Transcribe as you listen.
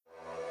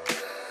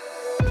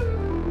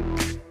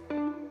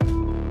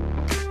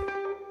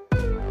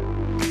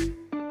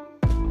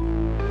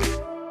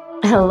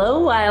Hello,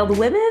 wild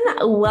women.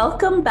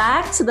 Welcome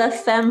back to the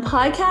Femme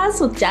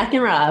Podcast with Jack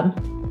and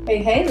Rob.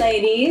 Hey,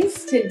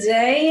 ladies.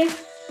 Today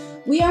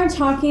we are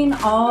talking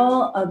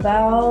all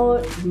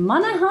about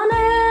money,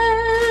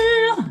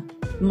 honey.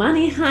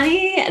 Money,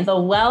 honey,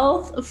 the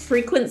wealth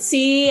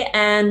frequency,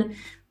 and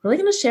we're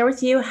going to share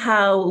with you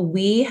how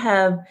we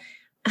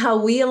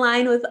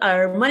align with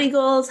our money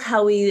goals,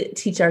 how we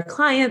teach our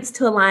clients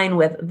to align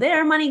with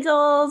their money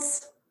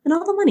goals, and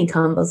all the money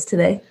combos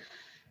today.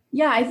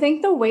 Yeah, I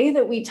think the way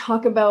that we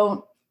talk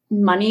about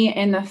money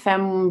in the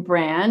Femme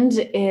brand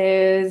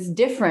is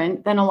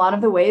different than a lot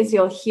of the ways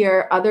you'll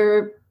hear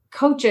other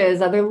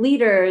coaches, other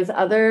leaders,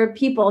 other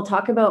people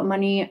talk about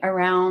money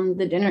around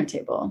the dinner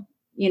table.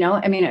 You know,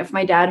 I mean, if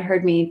my dad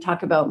heard me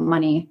talk about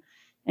money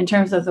in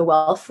terms of the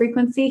wealth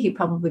frequency, he'd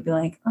probably be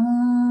like,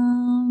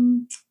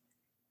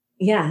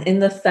 Yeah, in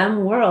the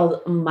Femme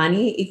world,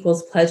 money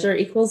equals pleasure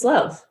equals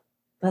love.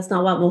 That's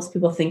not what most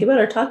people think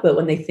about or talk about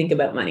when they think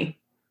about money.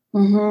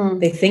 Mm-hmm.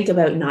 They think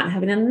about not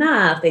having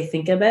enough. They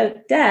think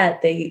about debt.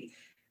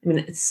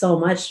 It's so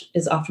much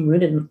is often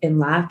rooted in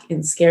lack,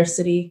 in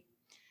scarcity.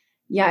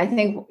 Yeah, I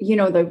think,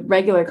 the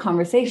regular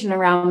conversation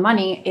around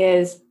money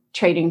is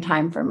trading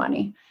time for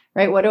money,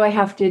 right? What do I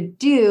have to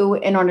do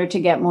in order to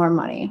get more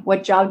money?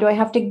 What job do I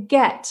have to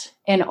get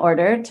in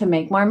order to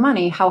make more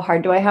money? How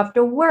hard do I have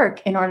to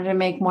work in order to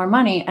make more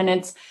money? And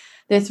it's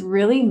this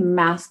really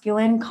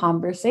masculine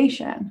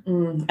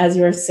conversation. As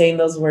you were saying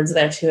those words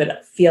there too,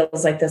 it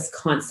feels like this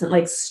constant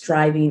like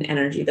striving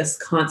energy, this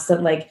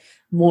constant like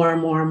more,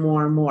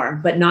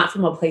 but not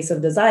from a place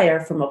of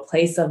desire, from a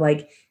place of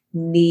like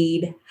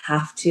need,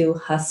 have to,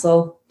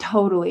 hustle.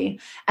 Totally.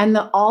 And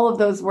all of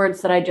those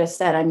words that I just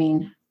said, I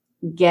mean,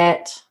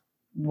 get,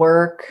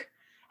 work,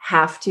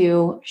 have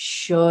to,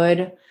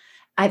 should.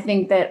 I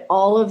think that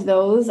all of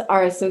those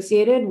are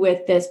associated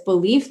with this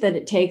belief that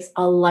it takes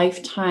a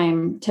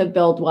lifetime to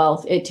build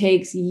wealth. It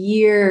takes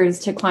years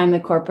to climb the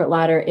corporate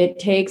ladder. It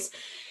takes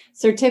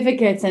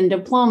certificates and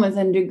diplomas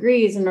and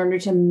degrees in order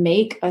to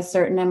make a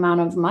certain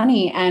amount of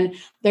money. And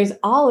there's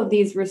all of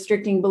these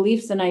restricting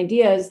beliefs and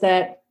ideas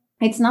that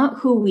it's not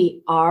who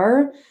we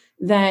are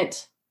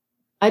that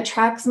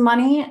attracts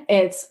money.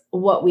 It's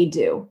what we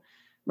do.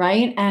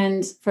 Right.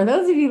 And for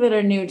those of you that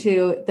are new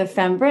to the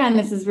Femme brand,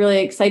 this is really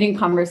exciting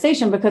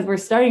conversation because we're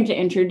starting to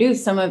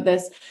introduce some of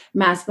this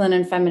masculine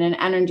and feminine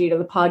energy to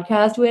the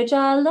podcast, which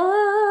I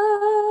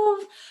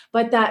love.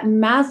 But that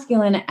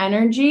masculine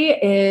energy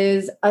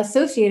is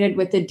associated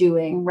with the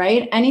doing,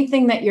 right?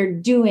 Anything that you're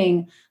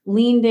doing,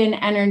 leaned in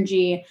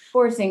energy,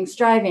 forcing,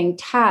 striving,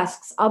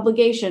 tasks,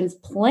 obligations,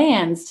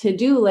 plans,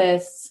 to-do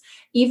lists,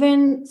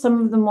 even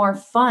some of the more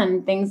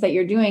fun things that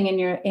you're doing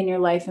in your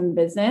life and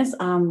business,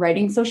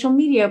 writing social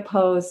media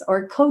posts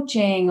or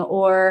coaching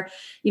or,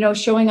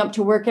 showing up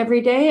to work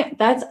every day,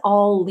 that's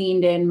all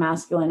leaned in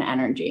masculine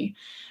energy,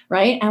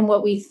 right? And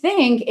what we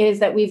think is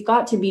that we've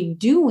got to be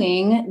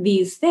doing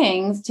these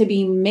things to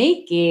be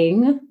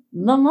making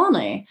the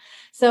money.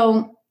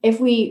 So if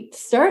we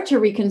start to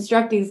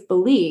reconstruct these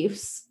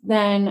beliefs,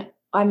 then,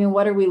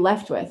 what are we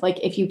left with?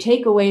 Like, if you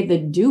take away the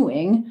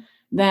doing,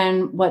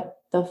 then what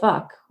the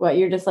fuck? What,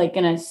 you're just like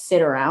going to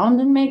sit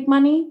around and make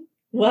money?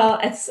 Well,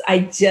 I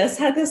just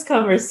had this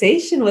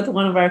conversation with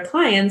one of our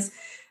clients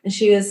and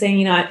she was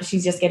saying,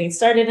 she's just getting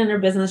started in her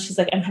business. She's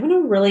like, I'm having a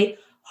really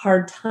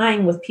hard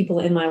time with people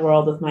in my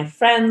world, with my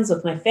friends,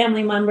 with my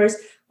family members,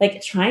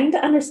 like trying to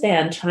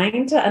understand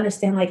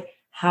like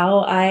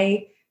how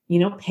I,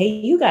 pay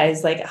you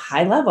guys like at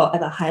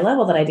the high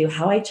level that I do,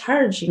 how I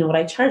charge, what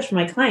I charge for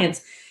my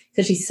clients.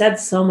 Because she said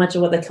so much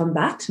of what they come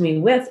back to me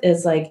with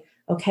is like,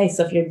 okay,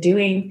 so if you're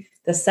doing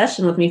the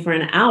session with me for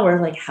an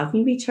hour, like how can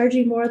you be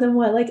charging more than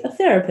what like a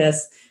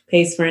therapist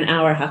pays for an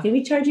hour? How can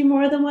we charge you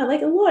more than what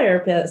like a lawyer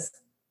pays?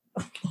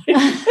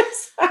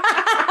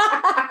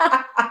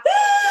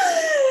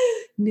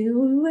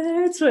 New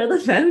words for the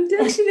Femme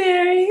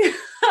Dictionary.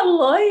 A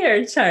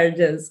lawyer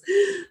charges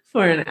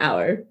for an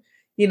hour.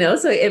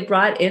 So it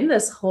brought in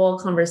this whole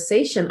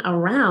conversation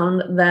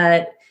around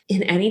that.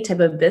 In any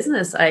type of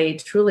business, I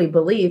truly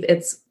believe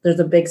there's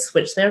a big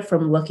switch there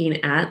from looking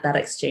at that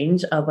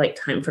exchange of like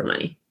time for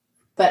money.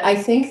 But I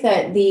think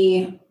that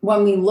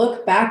when we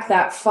look back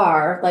that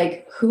far,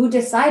 like who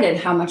decided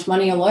how much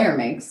money a lawyer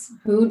makes?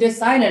 Who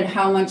decided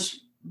how much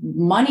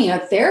money a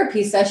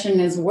therapy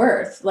session is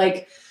worth?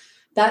 Like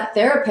that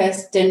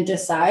therapist didn't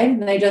decide.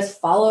 They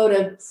just followed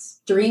a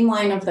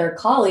streamline of their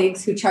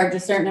colleagues who charge a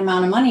certain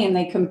amount of money and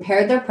they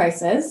compared their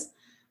prices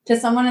to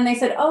someone and they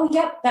said, oh,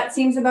 yep, that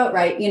seems about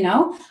right.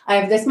 I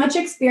have this much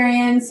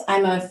experience.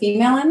 I'm a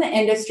female in the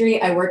industry.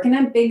 I work in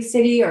a big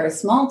city or a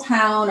small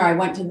town, or I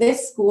went to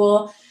this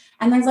school.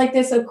 And there's like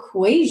this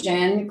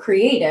equation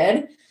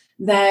created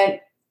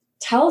that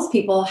tells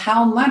people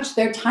how much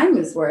their time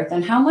is worth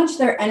and how much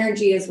their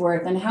energy is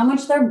worth and how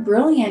much their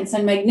brilliance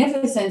and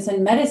magnificence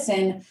and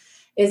medicine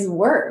is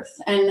worth.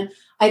 And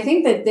I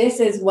think that this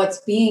is what's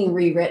being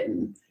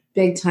rewritten.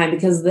 Big time,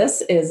 because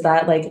this is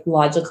that like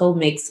logical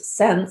makes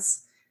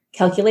sense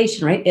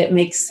calculation, right? It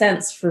makes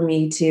sense for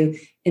me to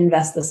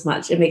invest this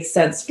much. It makes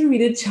sense for me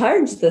to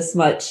charge this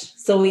much.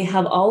 So we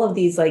have all of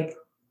these, like,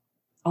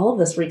 all of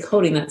this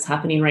recoding that's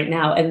happening right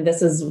now. And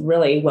this is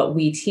really what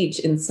we teach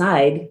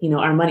inside,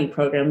 our money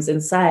programs,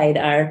 inside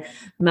our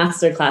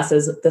master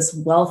classes, this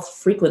wealth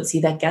frequency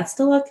that gets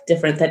to look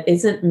different, that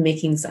isn't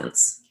making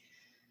sense.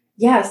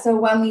 Yeah. So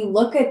when we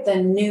look at the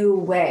new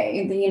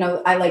way,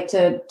 I like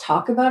to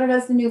talk about it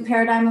as the new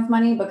paradigm of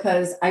money,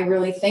 because I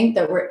really think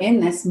that we're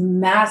in this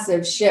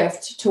massive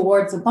shift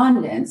towards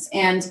abundance.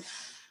 And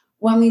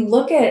when we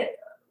look at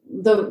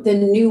the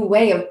new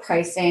way of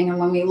pricing, and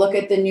when we look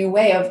at the new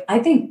way of, I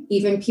think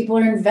even people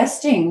are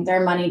investing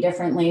their money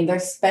differently, they're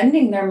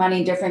spending their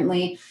money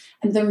differently,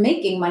 and they're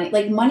making money.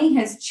 Like, money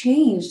has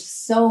changed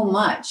so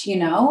much,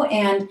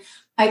 and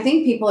I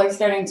think people are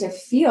starting to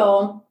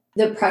feel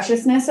the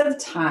preciousness of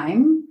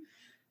time,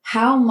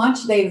 how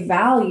much they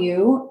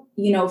value,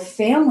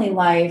 family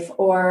life,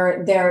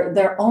 or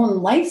their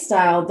own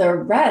lifestyle, their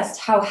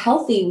rest, how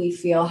healthy we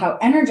feel, how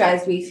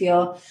energized we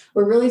feel.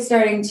 We're really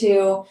starting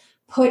to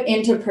put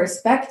into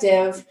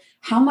perspective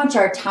how much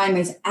our time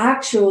is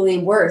actually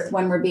worth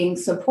when we're being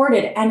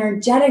supported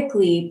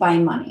energetically by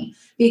money,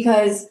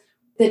 because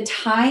the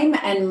time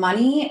and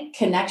money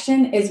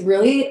connection is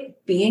really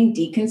being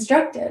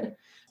deconstructed.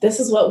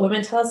 This is what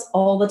women tell us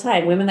all the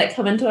time. Women that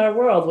come into our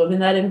world, women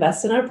that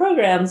invest in our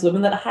programs,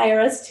 women that hire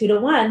us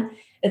 2-to-1.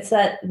 It's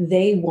that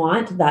they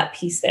want that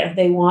piece there.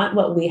 They want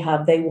what we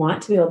have. They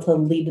want to be able to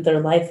lead their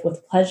life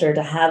with pleasure,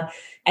 to have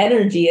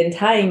energy and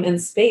time and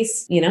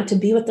space, to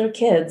be with their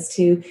kids,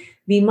 to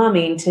be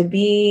mumming, to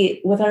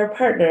be with our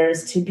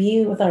partners, to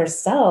be with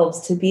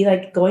ourselves, to be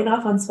like going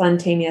off on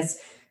spontaneous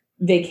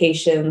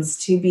vacations,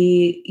 to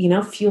be,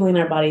 fueling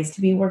our bodies,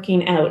 to be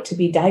working out, to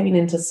be diving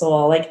into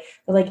soul. Like,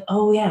 they're like,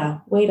 oh yeah,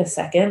 wait a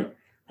second.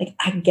 Like,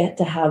 I get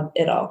to have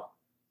it all.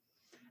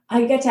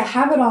 I get to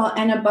have it all.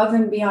 And above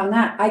and beyond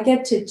that, I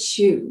get to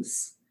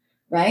choose,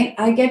 right?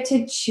 I get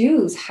to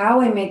choose how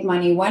I make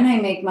money, when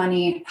I make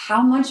money,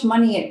 how much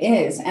money it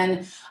is.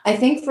 And I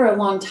think for a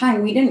long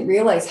time, we didn't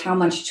realize how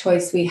much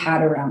choice we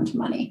had around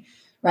money,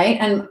 right?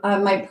 And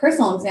my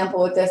personal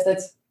example with this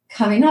that's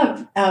coming up,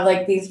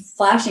 like these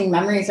flashing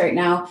memories right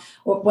now,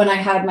 when I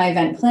had my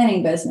event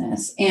planning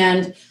business.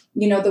 And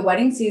the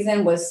wedding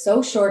season was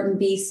so short in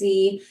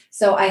BC.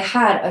 So I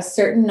had a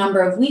certain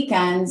number of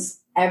weekends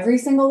every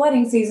single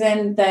wedding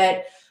season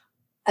that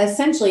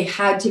essentially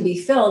had to be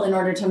filled in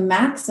order to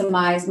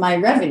maximize my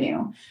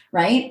revenue,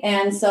 right?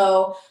 And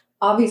so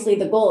obviously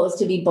the goal is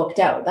to be booked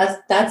out.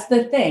 That's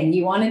the thing.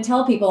 You want to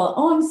tell people,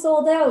 oh, I'm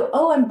sold out.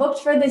 Oh, I'm booked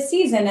for this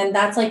season. And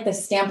that's like the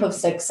stamp of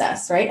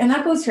success, right? And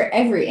that goes for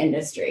every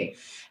industry.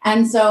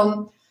 And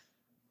so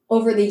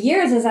over the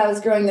years, as I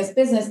was growing this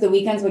business, the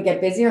weekends would get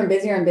busier and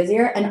busier and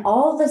busier. And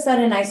all of a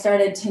sudden I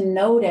started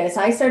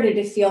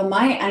to feel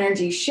my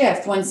energy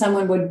shift when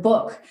someone would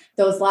book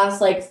those last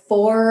like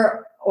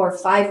 4 or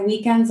 5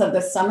 weekends of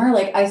the summer.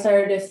 Like, I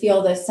started to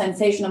feel this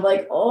sensation of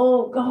like,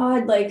 oh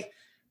God, like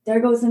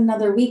there goes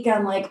another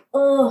weekend. Like,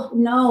 oh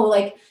no,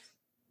 like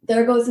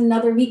there goes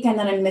another weekend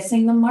that I'm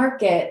missing the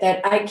market,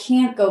 that I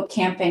can't go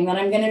camping, that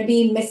I'm going to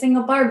be missing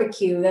a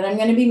barbecue, that I'm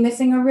going to be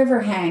missing a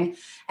river hang.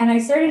 And I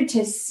started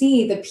to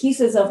see the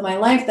pieces of my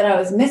life that I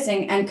was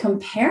missing and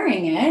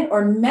comparing it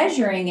or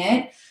measuring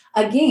it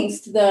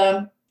against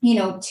the,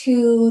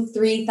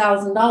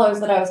 $2,000-$3,000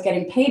 that I was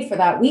getting paid for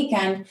that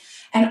weekend.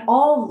 And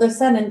all of a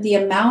sudden, the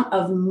amount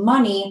of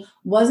money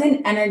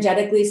wasn't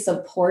energetically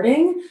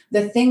supporting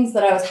the things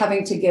that I was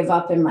having to give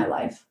up in my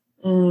life.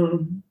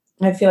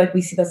 I feel like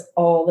we see this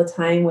all the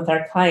time with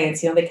our clients.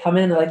 They come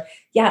in and they're like,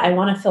 yeah, I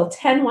want to fill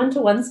 10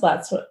 1-to-1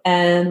 slots.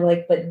 And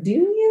like, but do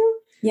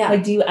you? Yeah.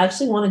 Like, do you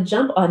actually want to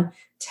jump on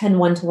 10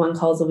 1-to-1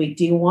 calls a week?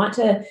 Do you want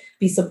to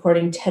be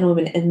supporting 10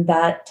 women in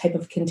that type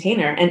of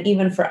container? And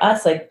even for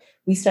us, like,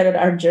 we started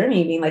our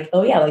journey being like,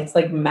 oh yeah, like, it's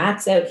like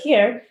max out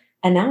here.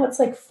 And now it's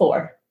like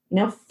 4.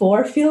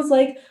 4 feels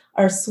like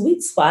our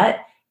sweet spot.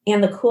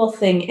 And the cool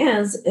thing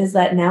is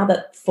that now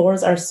that 4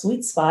 is our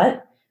sweet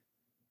spot,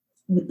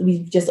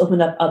 we've just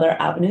opened up other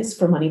avenues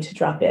for money to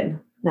drop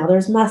in. Now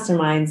there's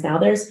masterminds, now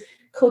there's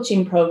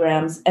coaching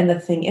programs. And the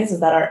thing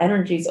is that our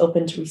energy is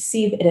open to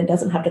receive, and it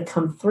doesn't have to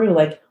come through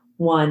like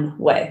one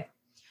way.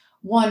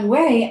 One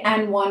way,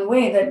 and one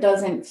way that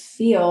doesn't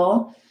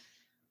feel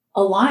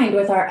aligned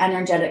with our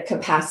energetic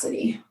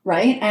capacity,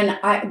 right?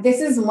 And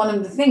this is one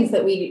of the things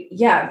that we,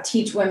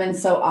 teach women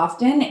so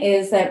often,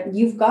 is that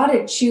you've got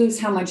to choose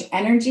how much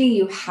energy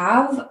you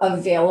have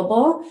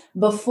available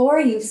before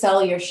you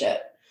sell your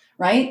shit,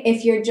 right?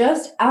 If you're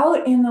just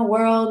out in the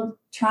world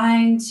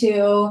trying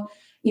to,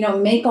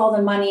 make all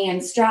the money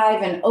and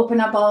strive and open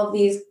up all of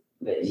these,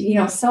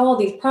 sell all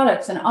these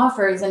products and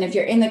offers. And if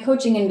you're in the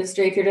coaching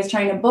industry, if you're just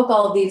trying to book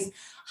all of these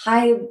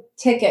high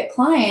ticket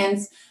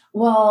clients,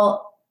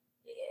 well,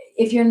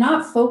 if you're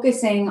not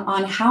focusing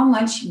on how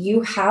much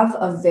you have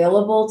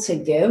available to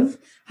give,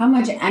 how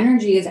much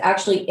energy is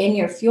actually in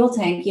your fuel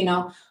tank,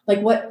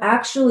 like what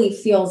actually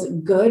feels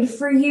good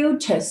for you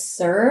to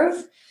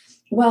serve,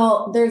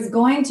 well, there's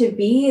going to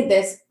be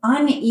this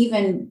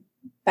uneven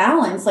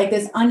balance, like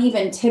this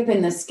uneven tip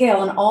in the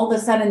scale, and all of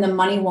a sudden the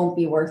money won't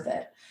be worth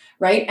it.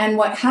 Right. And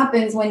what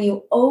happens when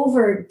you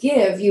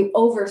overgive, you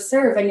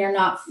overserve, and you're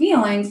not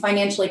feeling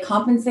financially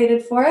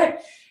compensated for it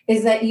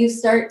is that you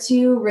start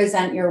to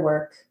resent your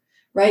work,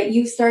 right?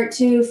 You start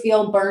to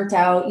feel burnt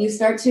out. You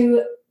start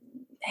to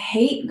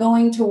hate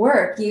going to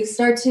work. You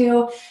start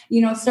to,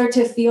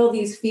 feel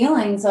these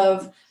feelings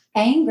of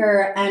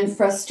anger and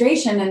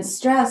frustration and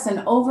stress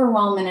and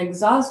overwhelm and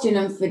exhaustion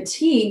and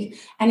fatigue.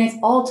 And it's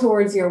all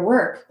towards your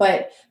work.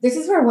 But this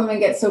is where women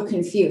get so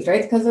confused,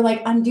 right? Because they're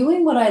like, I'm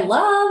doing what I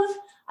love.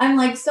 I'm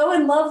like so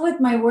in love with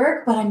my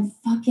work, but I'm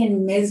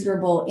fucking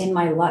miserable in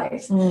my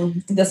life.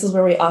 This is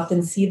where we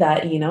often see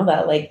that,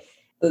 that like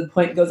the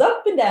point goes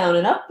up and down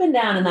and up and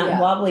down, and that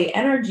wobbly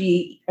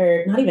energy,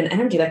 or not even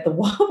energy, like the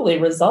wobbly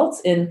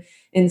results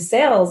in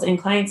sales and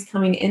clients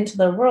coming into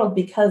their world,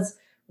 because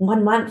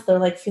 1 month they're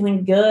like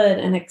feeling good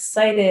and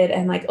excited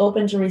and like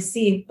open to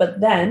receive. But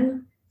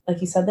then,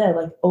 like you said there,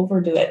 like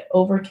overdo it,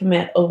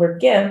 overcommit,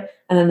 overgive.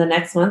 And then the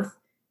next month,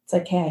 it's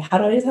like, hey, how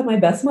do I just have my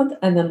best month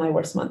and then my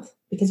worst month?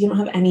 Because you don't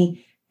have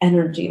any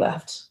energy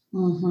left.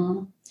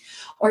 Mm-hmm.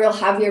 Or you'll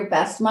have your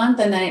best month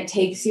and then it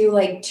takes you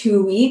like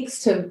 2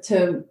 weeks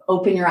to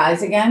open your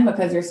eyes again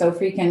because you're so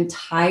freaking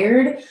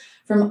tired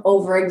from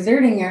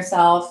overexerting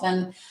yourself.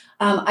 And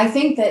I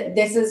think that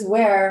this is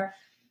where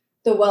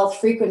the wealth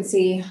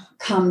frequency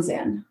comes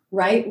in,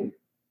 right?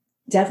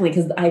 Definitely,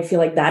 because I feel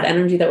like that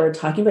energy that we're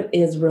talking about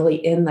is really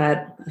in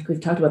that, like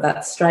we've talked about,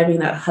 that striving,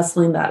 that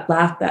hustling, that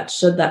lack, that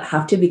should, that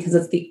have to, because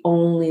it's the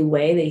only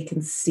way they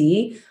can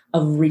see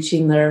of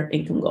reaching their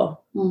income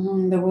goal.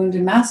 Mm-hmm. The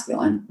wounded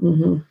masculine.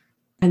 Mm-hmm.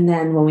 And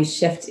then when we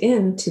shift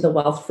into the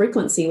wealth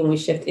frequency, when we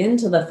shift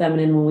into the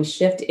feminine, when we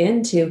shift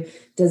into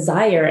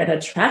desire and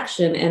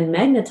attraction and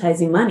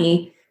magnetizing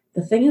money,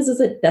 the thing is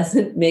it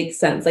doesn't make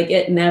sense. Like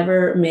it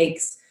never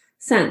makes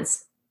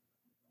sense.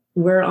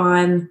 We're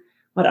on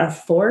our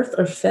 4th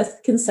or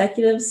 5th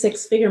consecutive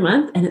 6-figure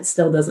month, and it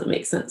still doesn't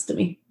make sense to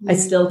me. I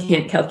still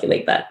can't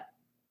calculate that.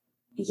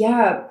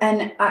 Yeah.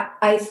 And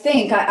I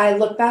think I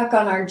look back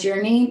on our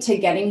journey to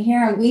getting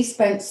here, and we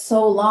spent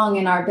so long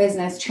in our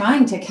business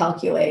trying to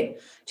calculate,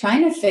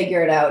 trying to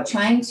figure it out,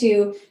 trying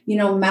to,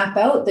 map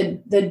out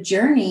the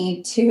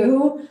journey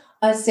to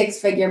a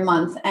 6-figure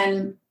month.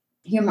 And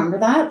you remember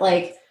that?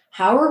 Like,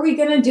 how are we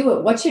going to do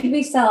it? What should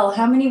we sell?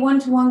 How many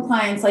one-to-one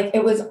clients? Like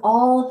it was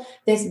all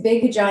this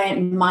big,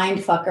 giant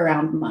mind fuck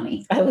around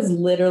money. I was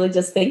literally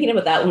just thinking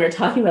about that when we were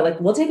talking about like,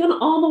 we'll take on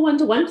all the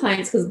one-to-one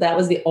clients because that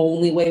was the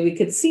only way we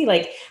could see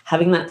like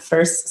having that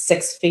first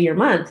 6-figure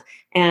month.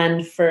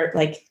 And for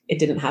like, it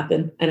didn't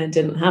happen and it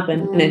didn't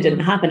happen and it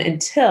didn't happen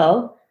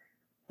until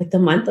like the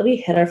month that we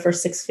hit our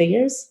first 6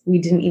 figures, we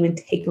didn't even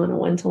take on a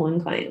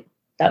one-to-one client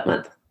that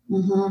month.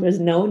 Mm-hmm. There's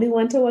no new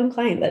one-to-one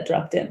client that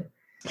dropped in.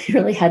 We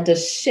really had to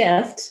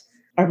shift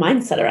our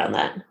mindset around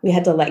that. We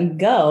had to let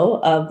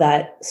go of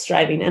that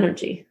striving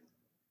energy.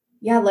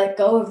 Yeah, let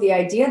go of the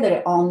idea that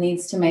it all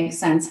needs to make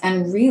sense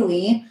and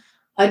really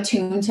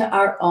attune to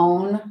our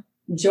own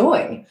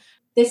joy.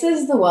 This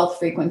is the wealth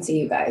frequency,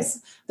 you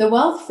guys. The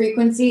wealth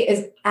frequency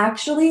is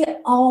actually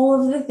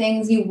all of the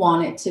things you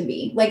want it to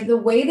be. Like the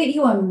way that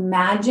you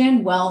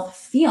imagine wealth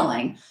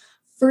feeling: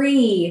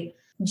 free,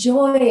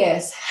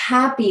 joyous,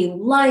 happy,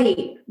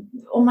 light.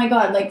 Oh my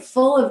God, like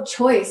full of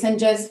choice. And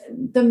just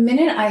the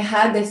minute I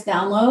had this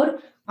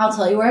download, I'll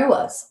tell you where I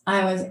was.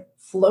 I was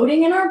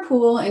floating in our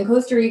pool in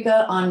Costa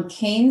Rica on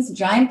Cane's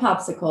giant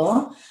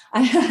popsicle. I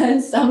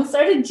had some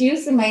sort of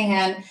juice in my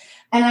hand,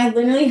 and I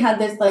literally had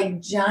this like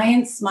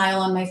giant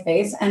smile on my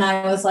face. And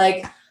I was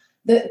like,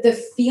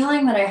 the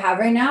feeling that I have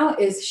right now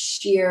is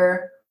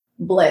sheer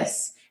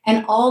bliss.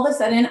 And all of a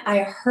sudden I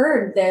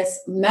heard this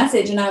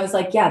message and I was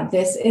like, yeah,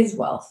 this is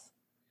wealth,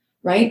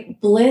 right?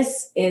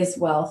 Bliss is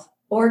wealth.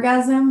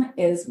 Orgasm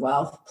is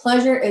wealth.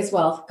 Pleasure is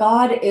wealth.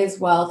 God is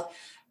wealth.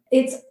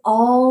 It's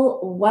all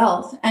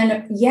wealth.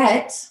 And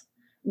yet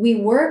we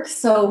work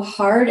so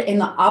hard in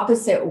the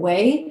opposite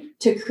way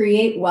to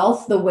create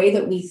wealth the way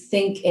that we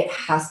think it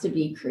has to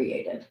be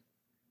created,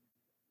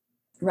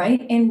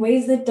 right? In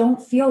ways that don't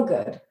feel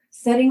good.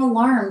 Setting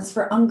alarms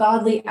for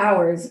ungodly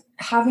hours,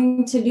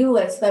 having to-do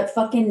lists that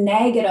fucking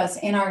nag at us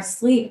in our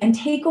sleep and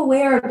take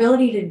away our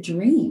ability to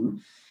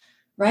dream,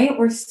 right?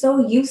 We're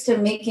so used to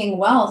making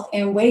wealth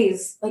in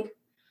ways like,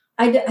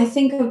 I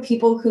think of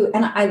people who,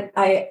 and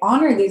I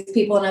honor these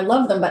people and I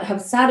love them, but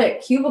have sat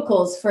at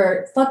cubicles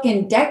for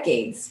fucking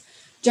decades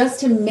just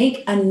to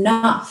make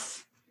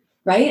enough,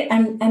 right?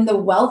 And the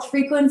wealth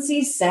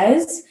frequency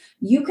says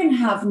you can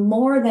have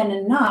more than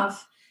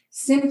enough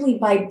simply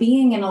by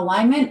being in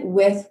alignment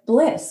with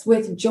bliss,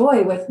 with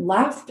joy, with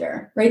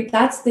laughter, right?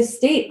 That's the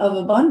state of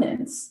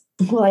abundance.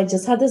 Well, I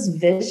just had this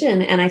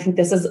vision, and I think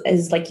this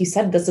is like you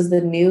said, this is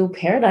the new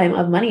paradigm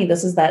of money.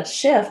 This is that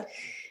shift.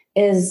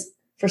 Is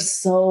for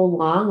so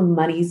long,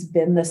 money's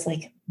been this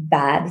like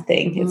bad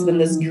thing. It's been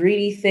this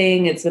greedy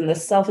thing. It's been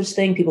this selfish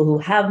thing. People who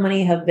have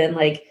money have been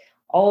like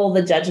all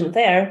the judgment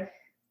there.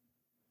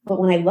 But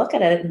when I look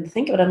at it and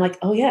think of it, I'm like,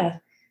 oh yeah,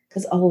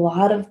 because a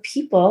lot of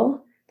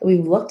people that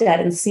we've looked at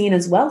and seen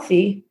as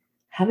wealthy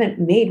haven't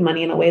made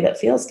money in a way that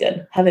feels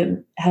good,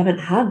 haven't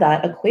had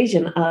that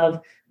equation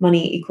of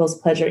money equals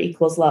pleasure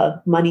equals love,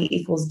 money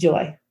equals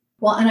joy.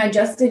 Well, and I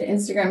just did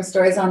Instagram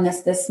stories on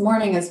this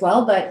morning as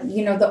well. But,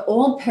 the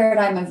old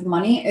paradigm of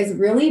money is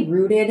really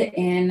rooted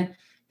in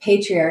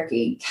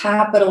patriarchy,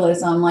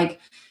 capitalism, like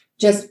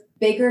just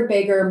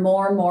bigger,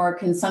 more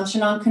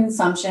consumption on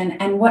consumption.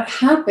 And what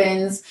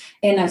happens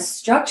in a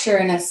structure,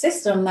 in a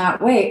system that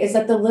way, is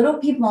that the little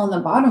people on the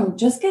bottom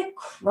just get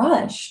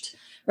crushed,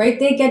 right?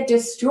 They get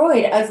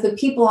destroyed as the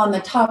people on the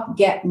top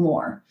get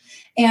more.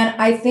 And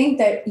I think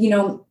that,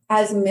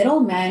 as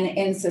middlemen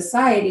in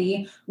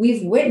society,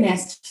 we've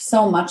witnessed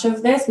so much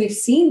of this. We've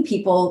seen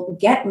people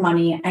get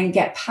money and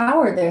get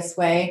power this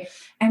way.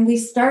 And we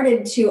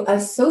started to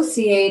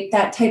associate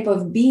that type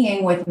of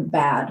being with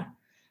bad,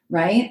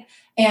 right?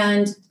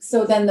 And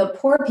so then the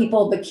poor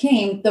people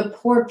became the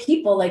poor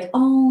people, like,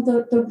 oh,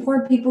 the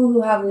poor people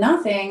who have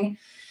nothing.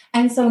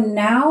 And so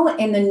now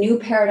in the new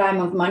paradigm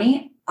of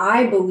money,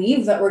 I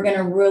believe that we're going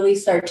to really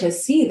start to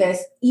see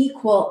this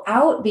equal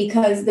out,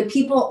 because the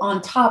people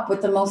on top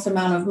with the most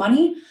amount of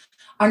money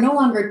are no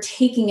longer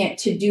taking it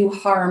to do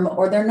harm,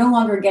 or they're no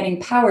longer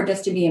getting power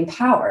just to be in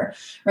power,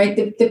 right?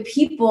 The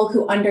people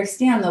who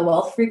understand the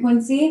wealth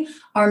frequency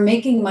are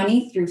making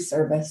money through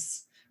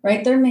service,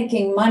 right? They're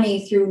making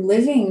money through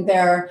living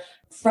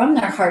from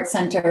their heart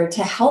center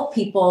to help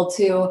people,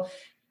 to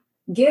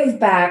give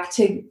back,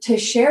 to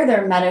share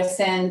their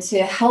medicine,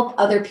 to help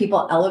other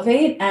people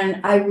elevate. And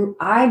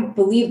I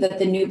believe that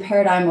the new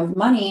paradigm of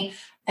money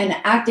and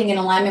acting in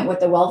alignment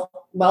with the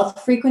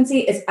wealth frequency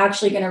is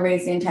actually going to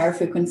raise the entire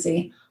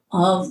frequency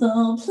of the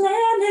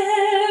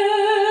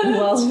planet.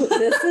 Well,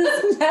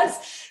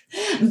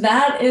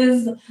 that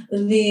is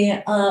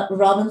the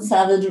Robin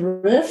Savage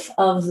riff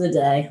of the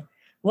day.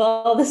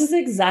 Well, this is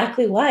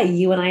exactly why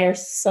you and I are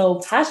so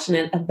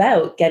passionate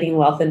about getting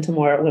wealth into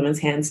more women's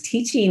hands,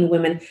 teaching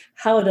women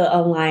how to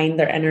align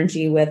their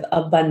energy with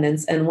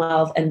abundance and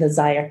wealth and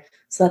desire,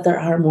 so that there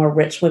are more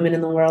rich women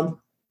in the world.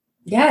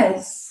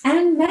 Yes.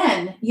 And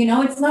men,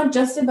 it's not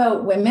just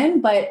about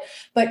women, but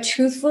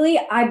truthfully,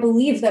 I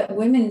believe that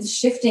women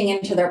shifting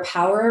into their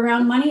power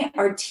around money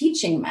are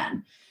teaching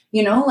men,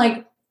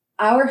 like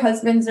our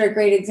husbands are a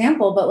great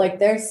example, but like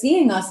they're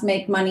seeing us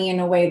make money in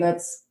a way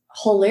that's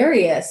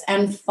hilarious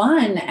and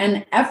fun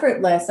and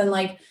effortless. And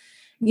like,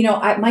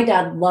 my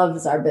dad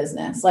loves our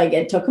business. Like,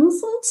 it took him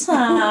some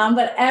time,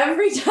 but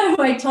every time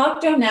I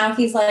talk to him now,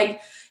 he's like,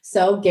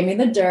 so give me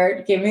the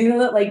dirt, give me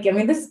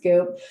the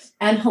scoop.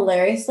 And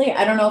hilariously,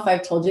 I don't know if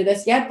I've told you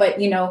this yet, but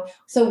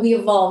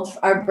so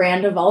our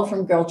brand evolved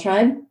from Girl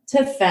Tribe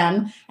to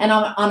Femme. And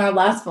on our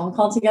last phone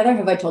call together,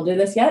 have I told you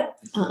this yet?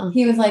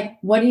 He was like,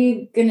 what are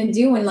you going to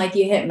do when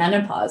you hit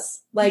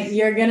menopause? Like,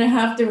 you're going to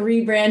have to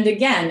rebrand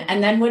again.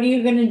 And then what are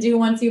you going to do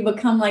once you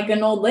become like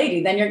an old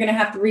lady? Then you're going to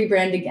have to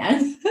rebrand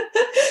again.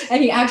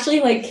 And he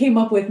actually came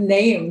up with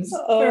names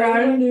for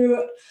our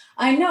new,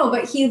 I know,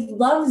 but he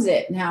loves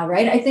it now,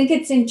 right? I think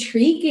it's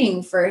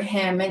intriguing for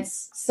him.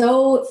 It's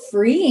so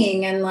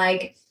freeing. And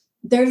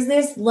there's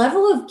this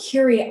level of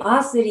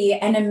curiosity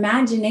and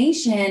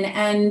imagination.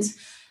 And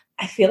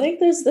I feel like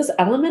there's this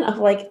element of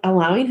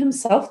allowing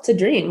himself to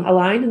dream,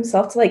 allowing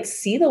himself to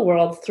see the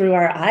world through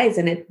our eyes,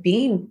 and it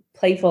being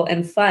playful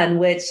and fun,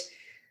 which,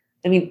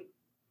 I mean,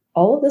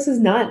 all of this is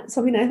not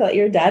something I thought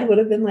your dad would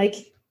have been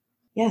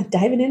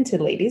diving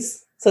into,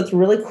 ladies. So it's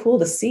really cool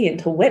to see and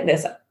to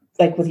witness,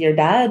 with your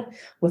dad,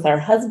 with our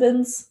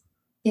husbands.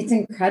 It's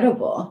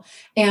incredible.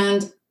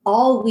 And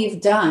all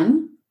we've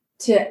done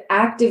to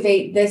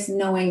activate this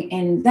knowing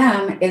in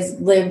them is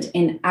lived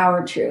in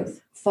our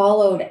truth,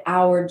 followed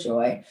our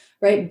joy,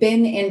 right?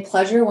 Been in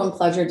pleasure when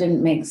pleasure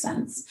didn't make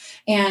sense.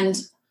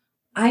 And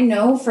I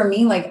know for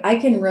me, I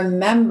can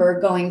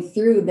remember going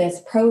through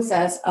this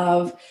process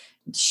of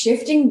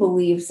shifting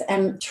beliefs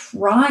and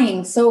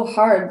trying so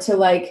hard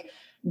to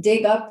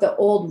dig up the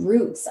old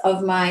roots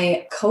of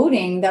my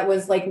coding that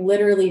was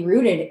literally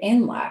rooted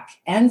in lack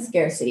and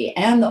scarcity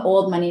and the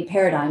old money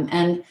paradigm.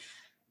 And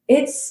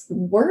it's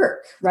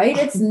work, right?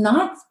 It's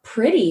not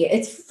pretty.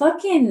 It's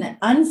fucking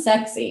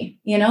unsexy.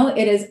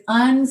 It is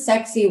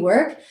unsexy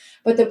work,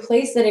 but the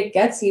place that it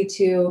gets you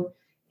to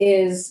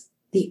is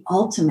the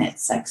ultimate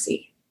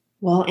sexy.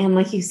 Well, and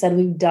like you said,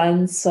 we've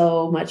done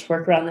so much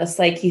work around this.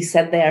 Like you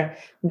said there,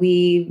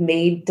 we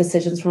made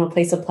decisions from a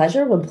place of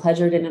pleasure when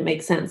pleasure didn't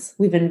make sense.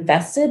 We've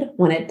invested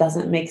when it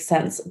doesn't make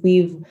sense.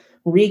 We've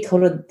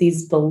recoded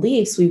these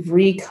beliefs. We've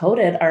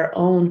recoded our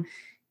own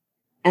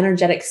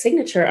energetic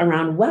signature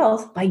around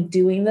wealth by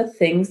doing the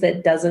things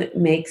that doesn't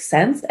make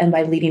sense and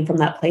by leading from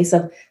that place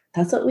of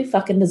that's what we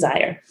fucking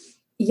desire.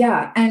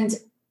 Yeah. And,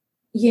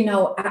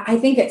 I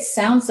think it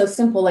sounds so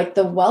simple.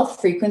 The wealth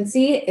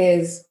frequency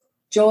is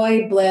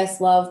joy, bliss,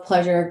 love,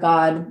 pleasure,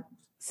 God,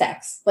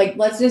 sex.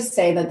 Let's just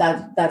say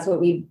that's what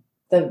we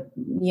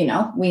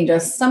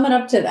just sum it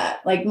up to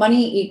that.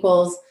 Money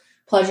equals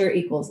pleasure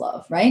equals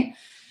love, right?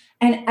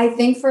 And I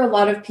think for a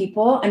lot of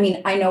people, I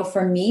mean, I know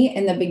for me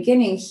in the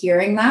beginning,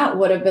 hearing that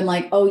would have been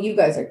like, oh, you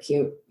guys are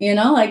cute,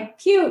 like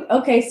cute.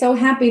 Okay. So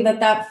happy that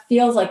that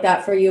feels like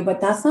that for you,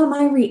 but that's not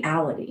my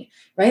reality,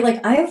 right?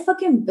 Like I have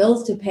fucking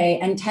bills to pay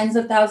and tens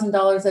of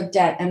 $1,000s of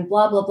debt and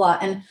blah, blah, blah.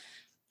 And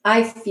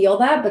I feel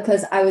that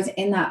because I was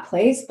in that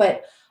place,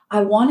 but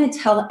I want to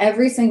tell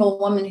every single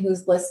woman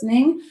who's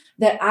listening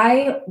that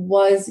I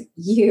was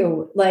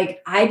you.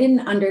 Like I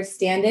didn't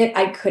understand it.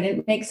 I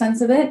couldn't make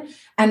sense of it.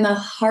 And the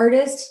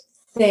hardest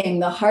thing,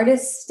 the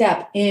hardest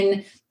step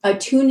in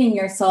attuning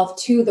yourself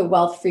to the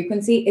wealth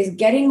frequency is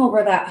getting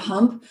over that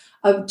hump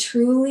of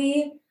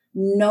truly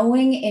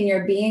knowing in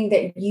your being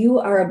that you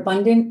are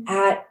abundant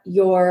at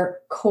your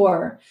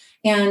core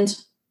and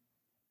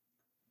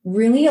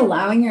really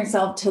allowing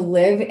yourself to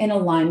live in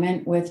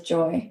alignment with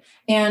joy.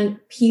 And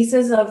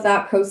pieces of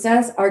that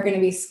process are going to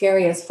be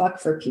scary as fuck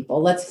for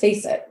people. Let's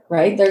face it,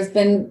 right? There's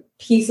been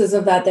pieces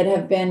of that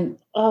have been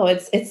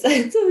it's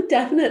a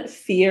definite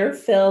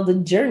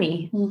fear-filled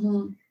journey.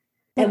 Mm-hmm.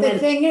 But the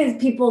thing is,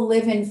 people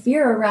live in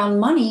fear around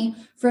money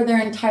for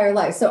their entire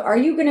life. So are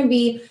you going to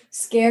be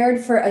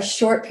scared for a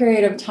short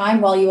period of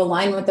time while you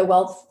align with the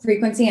wealth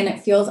frequency and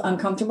it feels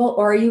uncomfortable?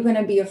 Or are you going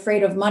to be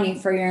afraid of money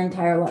for your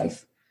entire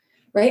life?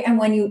 Right. And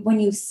when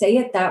you say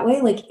it that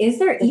way, like, is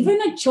there even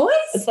a choice?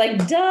 It's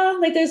like, duh,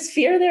 like there's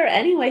fear there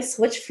anyway.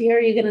 So which fear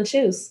are you going to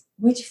choose?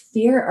 Which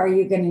fear are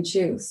you going to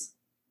choose?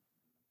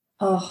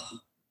 Oh,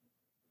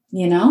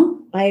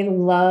 I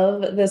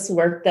love this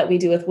work that we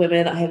do with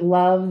women. I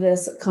love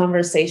this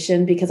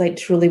conversation because I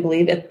truly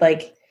believe it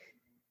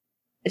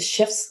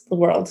shifts the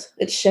world.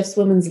 It shifts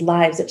women's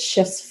lives. It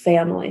shifts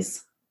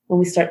families when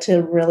we start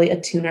to really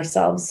attune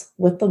ourselves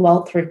with the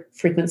wealth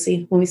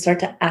frequency, when we start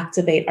to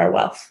activate our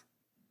wealth.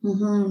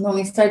 Mm-hmm. When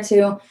we start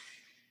to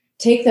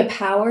take the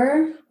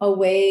power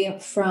away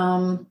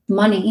from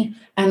money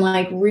and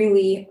like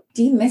really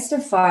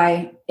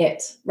demystify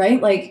it,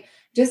 right? Like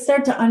just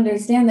start to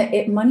understand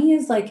that money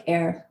is like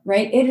air,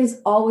 right? It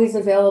is always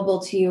available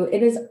to you.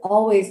 It is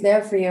always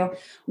there for you.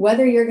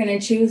 Whether you're going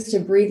to choose to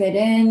breathe it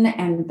in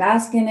and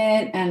bask in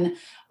it and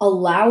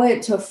allow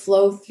it to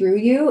flow through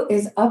you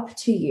is up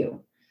to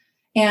you.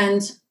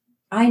 And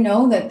I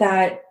know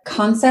that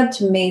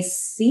concept may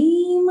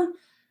seem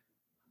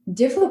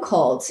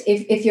difficult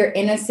if you're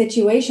in a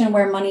situation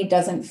where money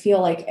doesn't feel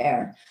like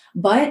air.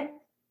 But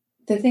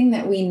the thing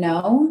that we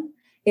know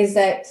is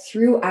that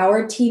through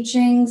our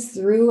teachings,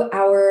 through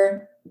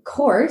our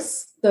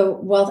course, the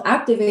Wealth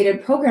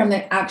Activated program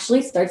that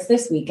actually starts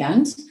this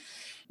weekend,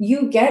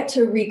 you get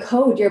to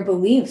recode your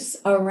beliefs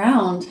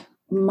around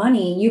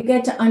money. You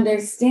get to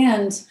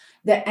understand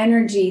the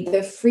energy,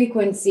 the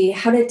frequency,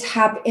 how to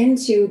tap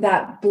into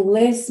that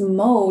bliss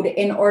mode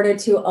in order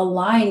to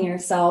align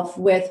yourself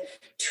with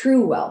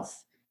true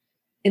wealth.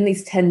 In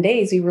these 10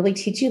 days, we really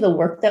teach you the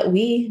work that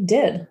we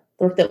did.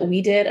 The work that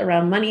we did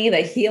around money, the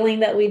healing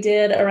that we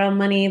did around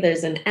money.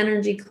 There's an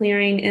energy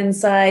clearing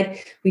inside.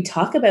 We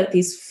talk about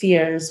these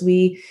fears.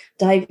 We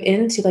dive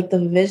into like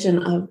the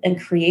vision of and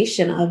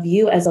creation of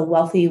you as a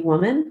wealthy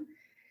woman.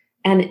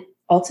 And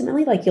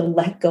ultimately, like you'll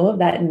let go of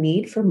that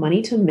need for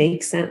money to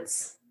make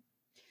sense.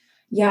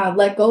 Yeah,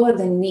 let go of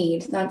the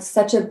need. That's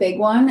such a big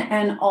one.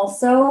 And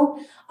also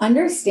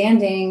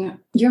understanding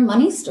your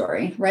money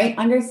story, right?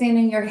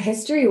 Understanding your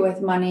history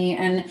with money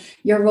and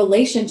your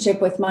relationship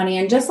with money.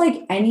 And just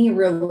like any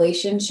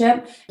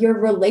relationship, your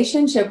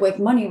relationship with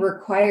money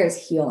requires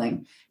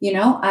healing.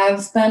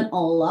 I've spent a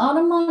lot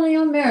of money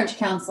on marriage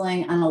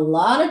counseling and a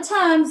lot of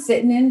time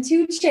sitting in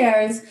 2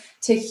 chairs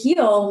to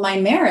heal my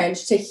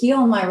marriage, to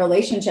heal my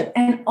relationship.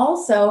 And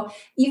also,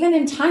 even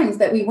in times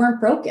that we weren't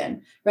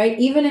broken, right?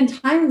 Even in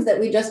times that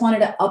we just wanted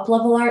to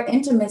up-level our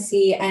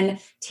intimacy and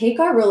take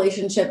our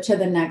relationship to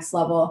the next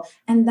level.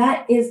 And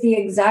that is the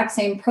exact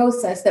same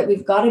process that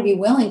we've got to be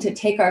willing to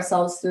take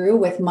ourselves through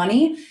with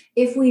money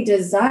if we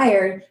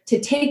desire to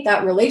take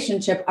that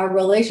relationship, our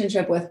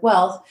relationship with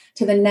wealth,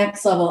 to the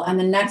next level and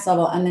the next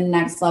level and the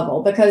next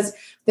level. Because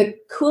the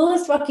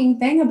coolest fucking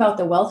thing about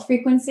the wealth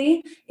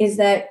frequency is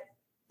that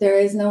there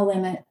is no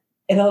limit.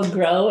 It'll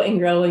grow and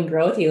grow and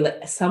grow with you.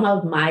 Some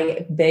of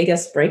my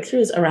biggest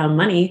breakthroughs around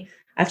money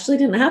actually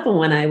didn't happen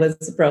when I was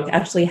broke.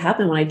 Actually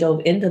happened when I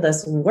dove into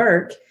this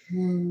work,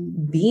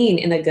 being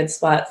in a good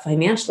spot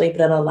financially,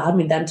 but it allowed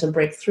me then to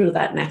break through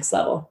that next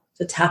level,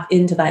 to tap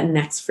into that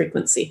next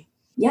frequency.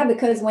 Yeah,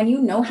 because when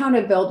you know how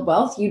to build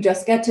wealth, you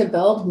just get to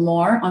build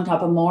more on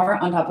top of more,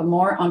 on top of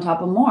more, on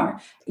top of more.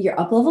 Your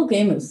up-level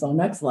game is so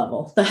next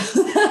level. That's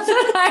what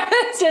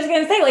I was just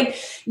going to say. Like,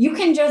 you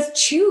can just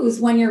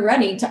choose when you're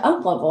ready to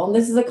up-level. And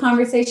this is a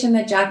conversation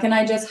that Jack and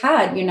I just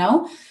had,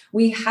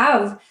 we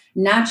have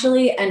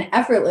naturally and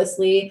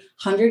effortlessly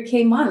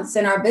 100K months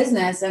in our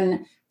business.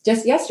 And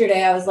just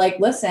yesterday, I was like,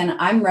 listen,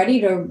 I'm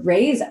ready to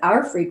raise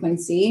our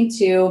frequency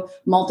to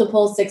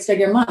multiple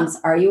 6-figure months.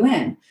 Are you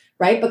in?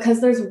 Right? Because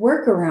there's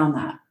work around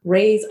that.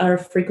 Raise our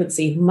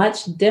frequency,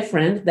 much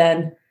different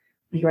than,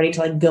 are you ready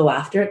to like go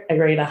after it? Are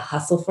you ready to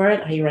hustle for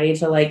it? Are you ready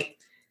to like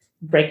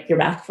break your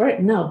back for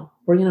it? No,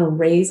 we're going to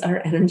raise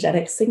our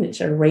energetic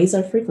signature, raise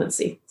our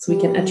frequency so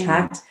we can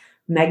attract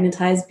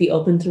magnetize, be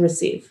open to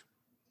receive.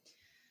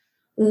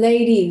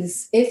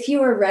 Ladies, if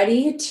you are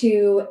ready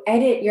to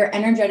edit your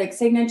energetic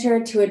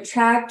signature to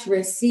attract,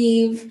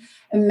 receive,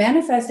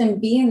 manifest, and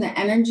be in the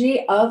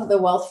energy of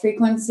the wealth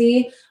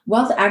frequency,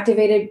 Wealth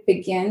Activated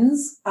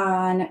begins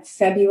on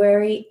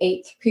February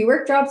 8th.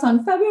 Pre-work drops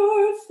on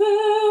February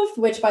 5th,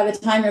 which by the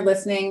time you're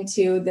listening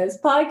to this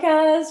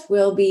podcast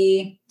will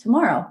be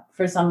tomorrow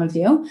for some of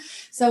you.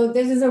 So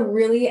this is a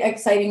really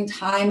exciting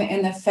time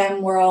in the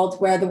femme world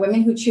where the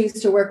women who choose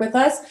to work with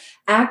us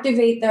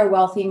activate their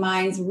wealthy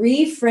minds,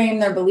 reframe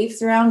their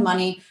beliefs around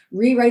money,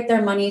 rewrite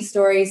their money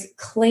stories,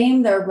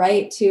 claim their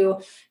right to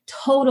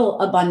total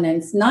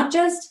abundance, not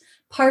just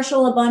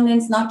partial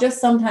abundance, not just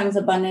sometimes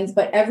abundance,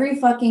 but every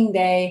fucking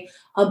day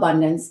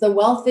abundance. The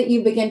wealth that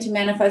you begin to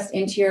manifest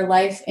into your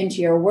life, into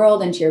your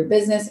world, into your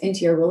business, into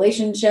your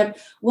relationship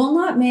will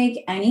not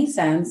make any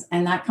sense.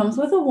 And that comes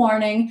with a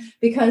warning,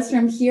 because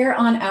from here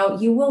on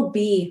out, you will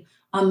be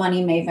a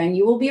money maven.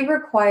 You will be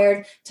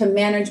required to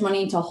manage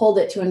money, to hold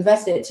it, to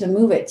invest it, to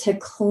move it, to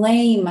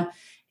claim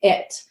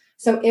it.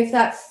 So if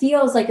that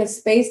feels like a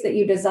space that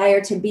you desire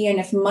to be in,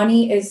 if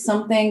money is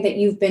something that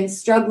you've been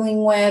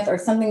struggling with or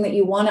something that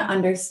you want to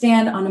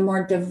understand on a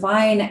more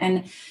divine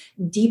and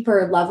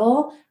deeper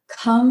level,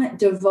 come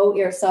devote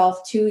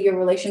yourself to your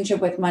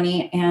relationship with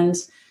money and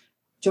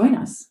join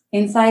us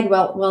inside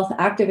Wealth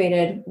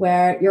Activated,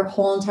 where your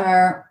whole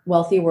entire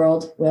wealthy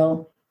world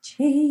will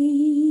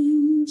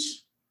change.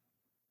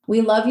 We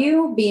love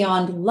you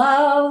beyond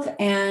love,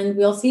 and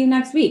we'll see you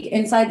next week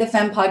inside the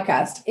Femme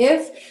podcast.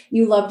 If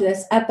you loved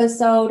this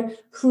episode,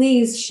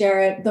 please share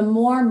it. The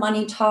more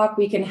money talk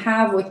we can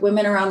have with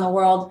women around the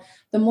world,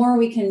 the more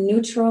we can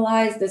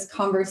neutralize this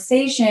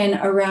conversation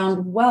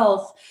around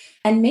wealth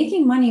and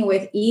making money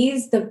with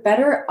ease, the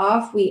better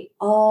off we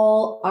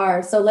all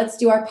are. So let's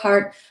do our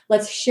part.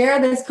 Let's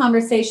share this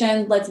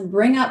conversation. Let's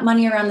bring up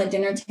money around the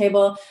dinner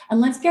table,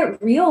 and let's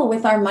get real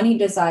with our money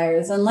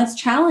desires, and let's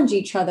challenge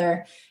each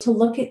other to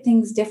look at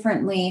things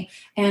differently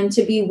and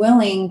to be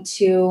willing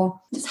to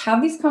just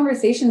have these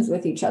conversations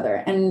with each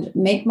other and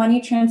make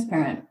money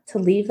transparent. To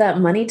leave that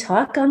money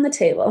talk on the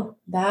table.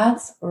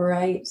 That's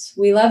right.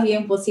 We love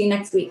you. We'll see you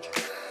next week.